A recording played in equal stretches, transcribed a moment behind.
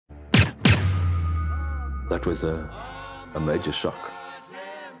That was a major shock,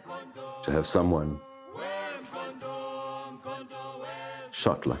 to have someone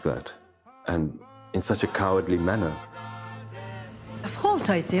shot like that, and in such a cowardly manner. La France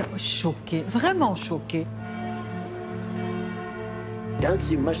a été choquée, vraiment choquée.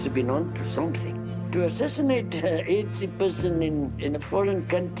 Dulcie must have been on to something. To assassinate an 80 person in a foreign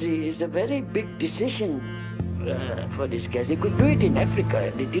country is a very big decision for these guys. They could do it in Africa,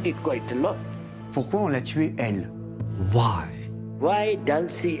 and they did it quite a lot. Pourquoi on l'a tuée, elle? Why? Why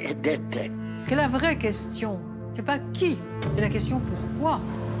Dulcie at that time? Parce que la vraie question, c'est pas qui, c'est la question pourquoi.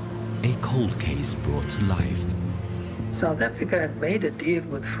 A cold case brought to life. South Africa had made a deal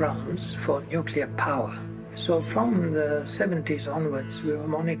with France for nuclear power. So from the 70s onwards, we were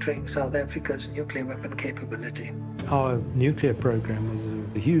monitoring South Africa's nuclear weapon capability. Our nuclear program was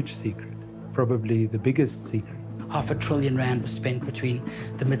a huge secret, probably the biggest secret. R5 trillion was spent between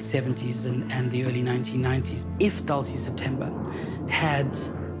the mid-70s and the early 1990s. If Dulcie September had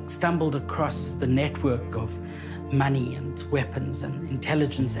stumbled across the network of money and weapons and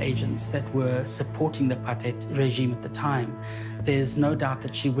intelligence agents that were supporting the apartheid regime at the time, there's no doubt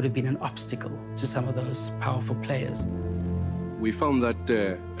that she would have been an obstacle to some of those powerful players. We found that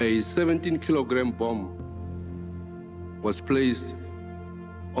a 17-kilogram bomb was placed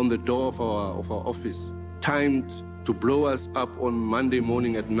on the door of our office, timed to blow us up on Monday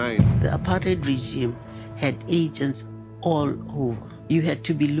morning at 9. The apartheid regime had agents all over. You had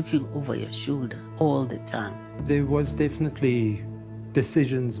to be looking over your shoulder all the time. There was definitely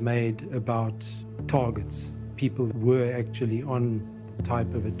decisions made about targets. People were actually on the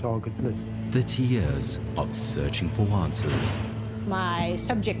type of a target list. 30 years of searching for answers. My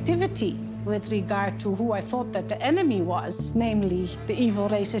subjectivity with regard to who I thought that the enemy was, namely the evil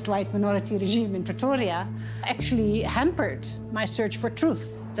racist white minority regime in Pretoria, actually hampered my search for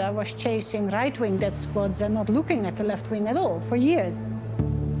truth. I was chasing right-wing death squads and not looking at the left wing at all for years.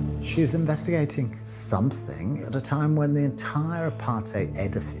 She's investigating something at a time when the entire apartheid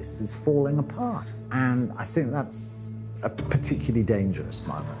edifice is falling apart. And I think that's a particularly dangerous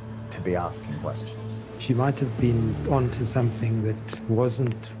moment to be asking questions. She might have been onto something that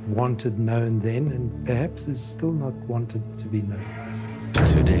wasn't wanted known then, and perhaps is still not wanted to be known.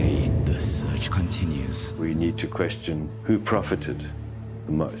 Today, the search continues. We need to question who profited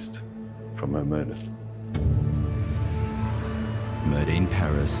the most from her murder. Murder in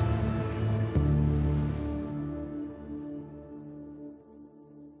Paris,